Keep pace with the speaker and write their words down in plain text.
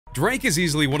Drake is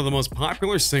easily one of the most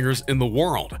popular singers in the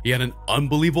world. He had an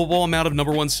unbelievable amount of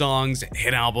 #1 songs,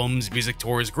 hit albums, music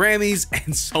tours, Grammys,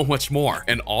 and so much more.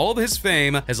 And all of his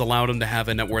fame has allowed him to have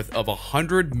a net worth of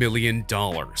 $100 million.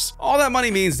 All that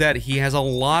money means that he has a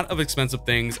lot of expensive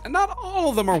things, and not all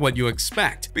of them are what you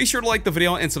expect. Be sure to like the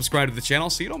video and subscribe to the channel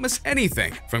so you don't miss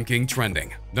anything from King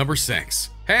Trending. Number 6.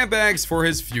 Handbags for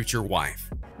his future wife.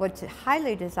 What's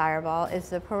highly desirable is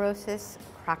the Porosis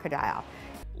crocodile.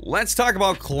 Let's talk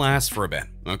about class for a bit,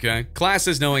 okay? Class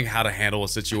is knowing how to handle a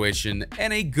situation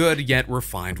in a good yet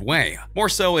refined way. More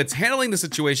so, it's handling the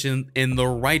situation in the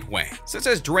right way, such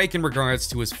as Drake in regards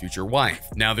to his future wife.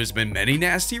 Now, there's been many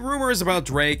nasty rumors about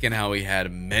Drake and how he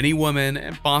had many women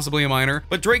and possibly a minor,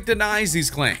 but Drake denies these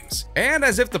claims. And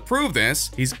as if to prove this,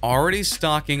 he's already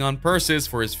stocking on purses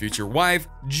for his future wife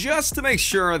just to make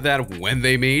sure that when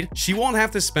they meet, she won't have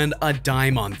to spend a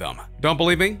dime on them. Don't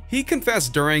believe me? He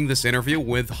confessed during this interview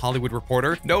with Hollywood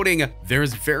Reporter, noting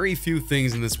there's very few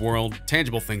things in this world,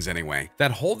 tangible things anyway, that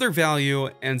hold their value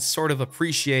and sort of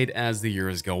appreciate as the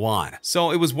years go on. So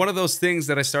it was one of those things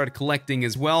that I started collecting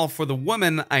as well for the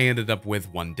woman I ended up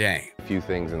with one day. Few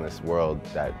things in this world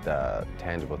that,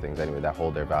 tangible things anyway, that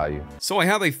hold their value. So I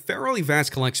have a fairly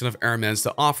vast collection of Hermes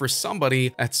to offer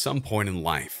somebody at some point in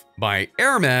life. By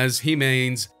Hermes, he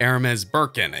means Hermes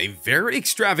Birkin, a very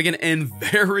extravagant and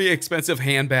very expensive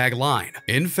handbag line.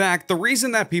 In fact, the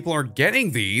reason that people are getting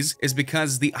these is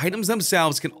because the items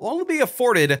themselves can only be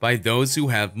afforded by those who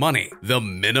have money. The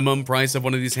minimum price of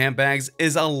one of these handbags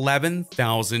is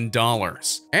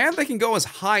 $11,000, and they can go as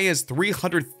high as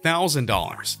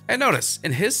 $300,000. And notice,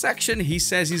 in his section, he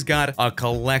says he's got a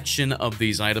collection of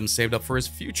these items saved up for his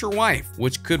future wife,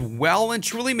 which could well and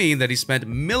truly mean that he spent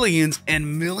millions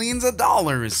and millions of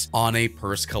dollars on a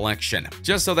purse collection,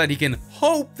 just so that he can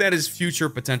hope that his future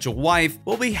potential wife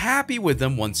will be happy with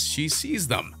them once she sees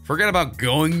them. Forget about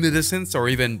going the distance or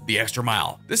even the extra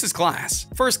mile. This is class.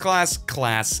 First class,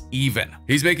 class even.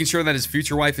 He's making sure that his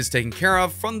future wife is taken care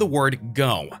of from the word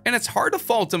go, and it's hard to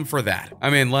fault him for that. I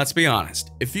mean, let's be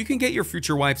honest. If you can get your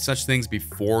future wife such things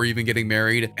before even getting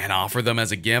married and offer them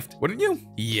as a gift, wouldn't you?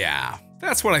 Yeah.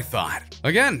 That's what I thought.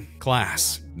 Again,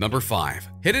 class. Number 5.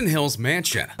 Hidden Hills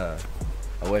Mansion.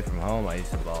 Away from home, I used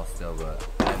to ball still, but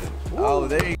oh,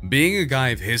 there you go. Being a guy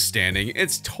of his standing,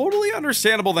 it's totally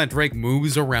understandable that Drake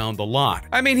moves around a lot.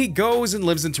 I mean, he goes and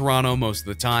lives in Toronto most of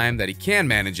the time that he can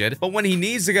manage it, but when he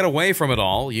needs to get away from it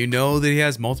all, you know that he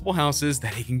has multiple houses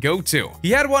that he can go to.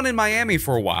 He had one in Miami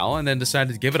for a while and then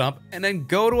decided to give it up and then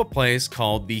go to a place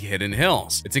called the Hidden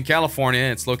Hills. It's in California,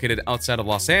 it's located outside of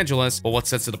Los Angeles, but what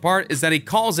sets it apart is that he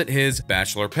calls it his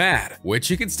bachelor pad, which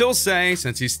he can still say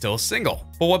since he's still single.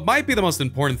 But what might be the most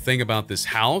important thing about this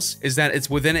house is that it's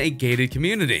within a gated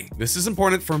community. This is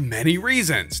important for many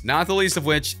reasons, not the least of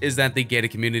which is that the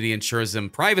gated community ensures them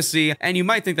privacy, and you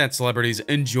might think that celebrities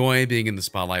enjoy being in the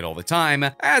spotlight all the time,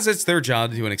 as it's their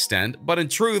job to an extent, but in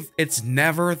truth, it's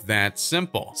never that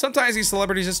simple. Sometimes these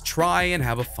celebrities just try and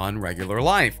have a fun regular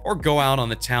life, or go out on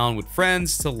the town with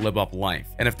friends to live up life.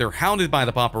 And if they're hounded by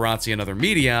the paparazzi and other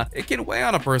media, it can weigh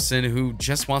on a person who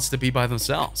just wants to be by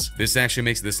themselves. This actually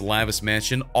makes this lavish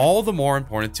mansion all the more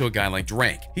important to a guy like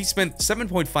Drake. He spent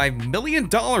 $7.5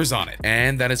 million on it,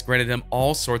 and that has granted him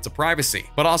all sorts of privacy,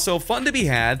 but also fun to be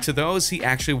had to those he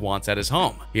actually wants at his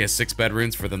home. He has 6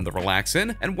 bedrooms for them to relax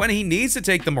in, and when he needs to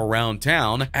take them around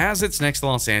town, as it's next to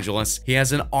Los Angeles, he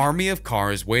has an army of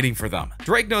cars waiting for them.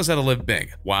 Drake knows how to live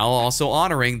big, while also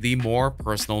honoring the more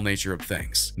personal nature of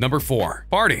things. Number 4.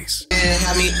 Parties.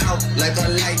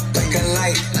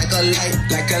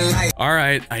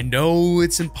 Alright, I know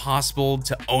it's impossible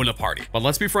to own a party, but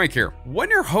let's be frank here. When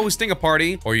you're hosting a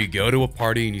party, or you go to a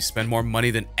party and you spend more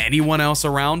money than anyone else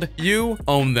around, you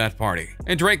own that party.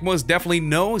 And Drake most definitely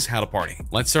knows how to party.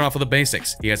 Let's start off with the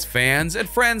basics. He has fans and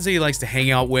friends that he likes to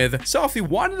hang out with, so if he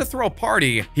wanted to throw a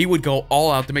party, he would go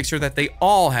all out to make sure that they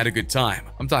all had a good time.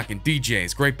 I'm talking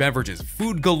DJs, great beverages,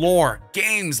 food galore,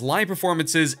 games, live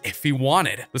performances if he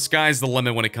wanted. The sky's the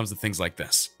limit when it comes to things like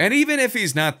this. And even if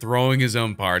he's not throwing his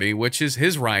own party, which is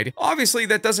his right, obviously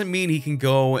that doesn't mean he can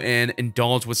go and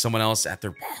indulge with someone else at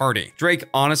their party. Drake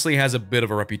honestly has a bit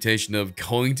of a reputation of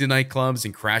going to nightclubs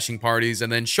and crashing parties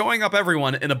and then showing up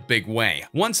everyone in a big way.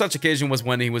 One such occasion was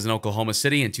when he was in Oklahoma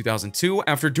City in 2002.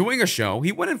 After doing a show,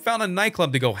 he went and found a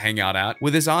nightclub to go hang out at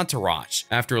with his entourage.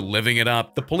 After living it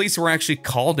up, the police were actually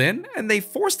called in and they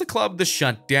forced the club to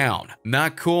shut down.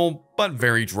 Not cool, but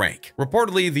very Drake.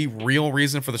 Reportedly, the real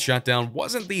reason for the shutdown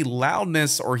wasn't the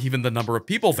loudness or even the number of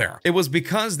people there. It was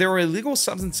because there were illegal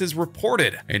substances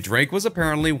reported, and Drake was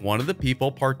apparently one of the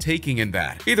people partaking in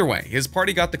that. Either way, his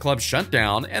party got the club shut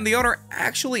down, and the owner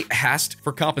actually asked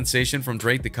for compensation from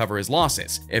Drake to cover his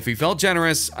losses. If he felt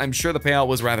generous, I'm sure the payout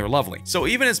was rather lovely. So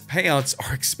even his payouts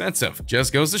are expensive.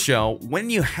 Just goes to show, when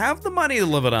you have the money to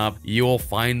live it up, you will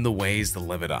find the ways to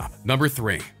live it up. Number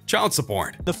 3. Child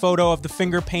support. The photo of the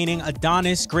finger painting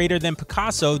Adonis greater than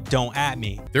Picasso, don't at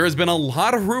me. There has been a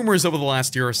lot of rumors over the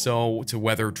last year or so to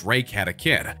whether Drake had a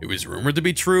kid. It was rumored to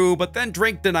be true, but then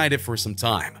Drake denied it for some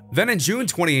time. Then in June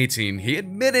 2018, he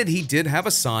admitted he did have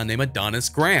a son named Adonis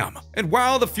Graham. And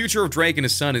while the future of Drake and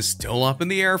his son is still up in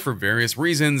the air for various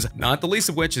reasons, not the least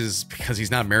of which is because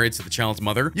he's not married to the child's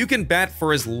mother, you can bet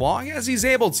for as long as he's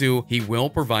able to, he will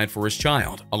provide for his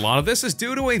child. A lot of this is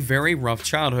due to a very rough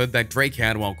childhood that Drake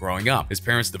had while growing up. His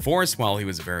parents divorced while he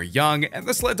was very young, and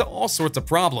this led to all sorts of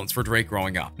problems for Drake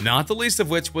growing up. Not the least of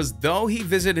which was, though he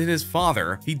visited his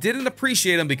father, he didn't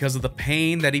appreciate him because of the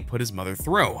pain that he put his mother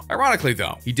through. Ironically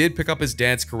though, he did pick up his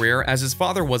dad's career as his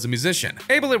father was a musician,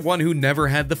 able at one who never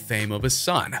had the fame of his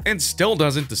son, and still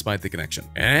doesn't despite the connection.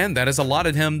 And that has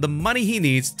allotted him the money he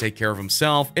needs to take care of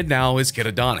himself and now his kid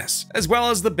Adonis, as well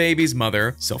as the baby's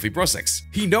mother, Sophie Brussix.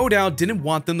 He no doubt didn't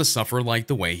want them to suffer like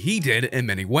the way he did in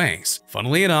many ways.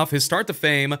 Funnily enough, his start to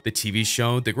fame, the TV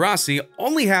show Degrassi,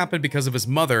 only happened because of his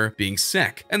mother being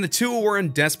sick, and the two were in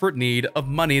desperate need of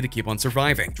money to keep on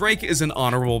surviving. Drake is an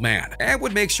honorable man and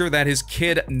would make sure that his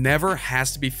kid never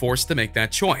has to be forced to make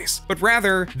that choice, but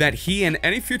rather that he and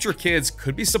any future kids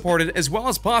could be supported as well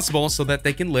as possible so that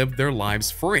they can live their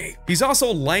lives free. He's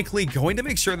also likely going to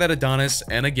make sure that Adonis,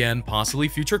 and again possibly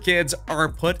future kids, are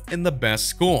put in the best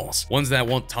schools, ones that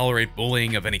won't tolerate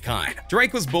bullying of any kind.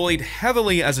 Drake was bullied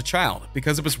heavily as a child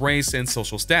because of his race and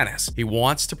social status. He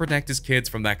wants to protect his kids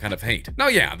from that kind of hate. Now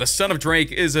yeah, the son of Drake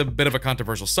is a bit of a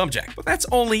controversial subject, but that's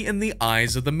only in the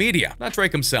eyes of the media, not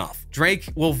Drake himself.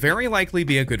 Drake will very likely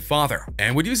be a good father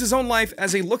and would use his own life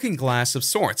as a looking glass of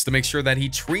sorts to make sure that he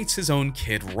treats his own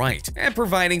kid right and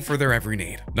providing for their every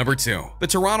need. Number 2. The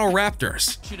Toronto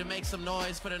Raptors. To make some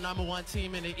noise for the #1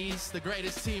 team in the East, the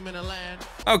greatest team in the land.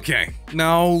 Okay,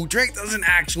 no, Drake doesn't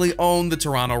actually own the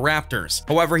Toronto Raptors.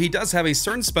 However, he does have a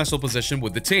certain special position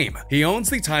with the team. He owns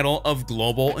the title of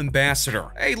Global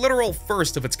Ambassador, a literal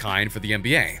first of its kind for the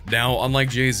NBA. Now, unlike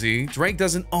Jay-Z, Drake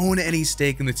doesn't own any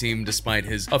stake in the team despite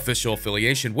his official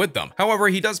affiliation with them. However,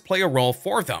 he does play a role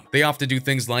for them. They often do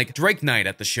things like Drake Night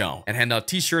at the show and hand out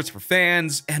t-shirts for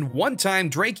fans, and one time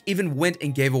Drake even went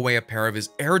and gave away a pair of his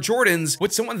Air Jordans,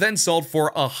 which someone then sold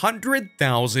for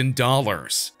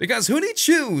 $100,000. Because who needs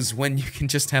shoes when you can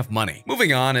just have money?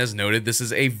 Moving on, as noted, this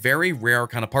is a very rare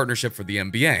kind of partnership for the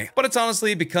NBA, but it's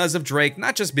honestly because of Drake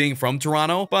not just being from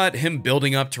Toronto, but him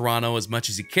building up Toronto as much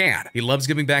as he can. He loves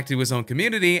giving back to his own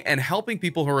community and helping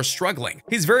people who are struggling.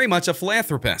 He's very much a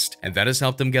philanthropist, and that has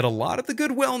helped him get a lot of the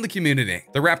goodwill in the community.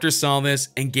 The Raptors saw this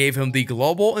and gave him the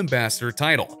Global Ambassador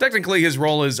title. Technically, his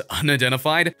role is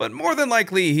unidentified, but more than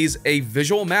likely, he's a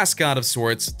visual mascot of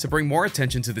sorts to bring more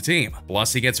attention to the team.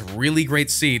 Plus, he gets really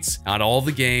great seats at all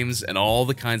the games and all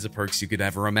the kinds of perks you could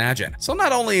ever imagine. So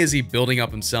not only is he building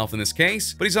up himself in this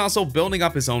case, but he's also building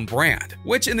up his own brand,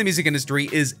 which in the music industry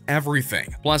is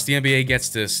everything. Plus, the NBA gets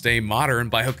to stay modern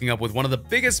by hooking up with one of the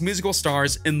biggest musical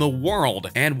stars in the world,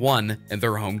 and one in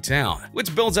their hometown,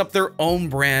 which builds up their own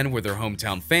brand with their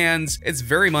hometown fans. It's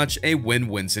very much a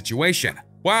win-win situation.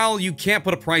 While you can't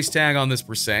put a price tag on this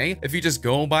per se, if you just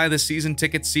go by the season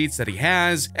ticket seats that he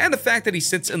has, and the fact that he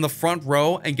sits in the front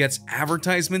row and gets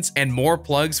advertisements and more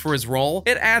plugs for his role,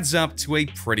 it adds up to a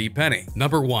pretty penny.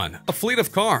 Number 1. A fleet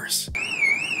of cars.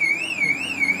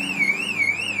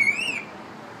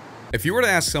 If you were to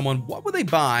ask someone what would they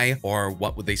buy or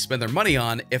what would they spend their money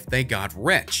on if they got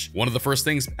rich, one of the first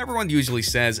things everyone usually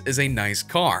says is a nice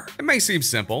car. It may seem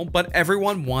simple, but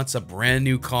everyone wants a brand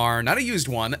new car, not a used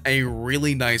one, a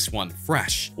really nice one,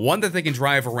 fresh. One that they can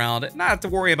drive around and not have to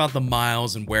worry about the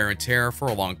miles and wear and tear for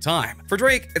a long time. For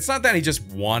Drake, it's not that he just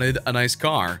wanted a nice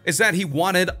car, it's that he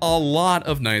wanted a lot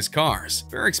of nice cars.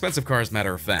 Very expensive cars,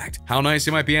 matter of fact. How nice,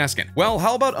 you might be asking? Well,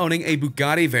 how about owning a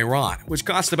Bugatti Veyron, which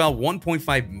cost about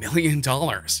 $1.5 million?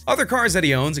 Other cars that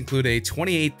he owns include a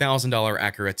 $28,000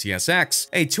 Acura TSX,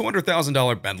 a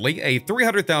 $200,000 Bentley, a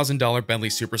 $300,000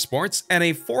 Bentley Super Sports, and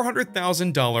a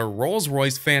 $400,000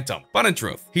 Rolls-Royce Phantom. But in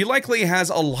truth, he likely has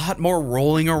a lot more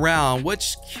rolling around,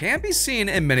 which can be seen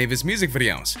in many of his music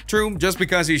videos. True, just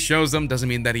because he shows them doesn't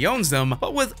mean that he owns them,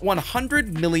 but with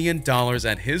 $100 million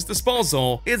at his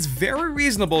disposal, it's very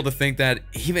reasonable to think that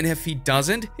even if he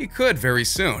doesn't, he could very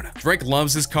soon. Drake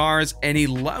loves his cars, and he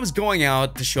loves going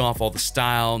out to show off off all the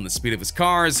style and the speed of his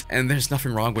cars, and there's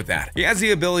nothing wrong with that. He has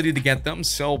the ability to get them,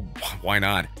 so why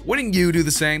not? Wouldn't you do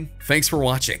the same? Thanks for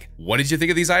watching. What did you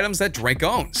think of these items that Drake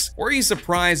owns? Were you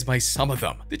surprised by some of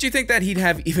them? Did you think that he'd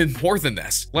have even more than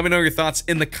this? Let me know your thoughts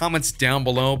in the comments down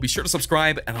below. Be sure to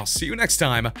subscribe, and I'll see you next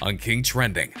time on King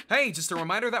Trending. Hey, just a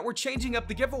reminder that we're changing up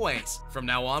the giveaways. From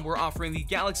now on, we're offering the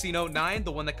Galaxy Note 9,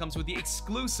 the one that comes with the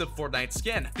exclusive Fortnite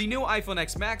skin, the new iPhone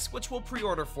X Max, which we'll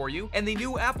pre-order for you, and the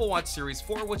new Apple Watch Series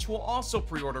 4, which we'll also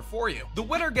pre-order for you. The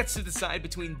winner gets to decide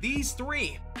between these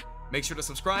three. Make sure to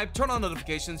subscribe, turn on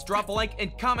notifications, drop a like,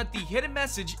 and comment the hidden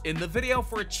message in the video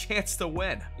for a chance to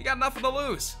win. You got nothing to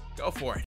lose. Go for it.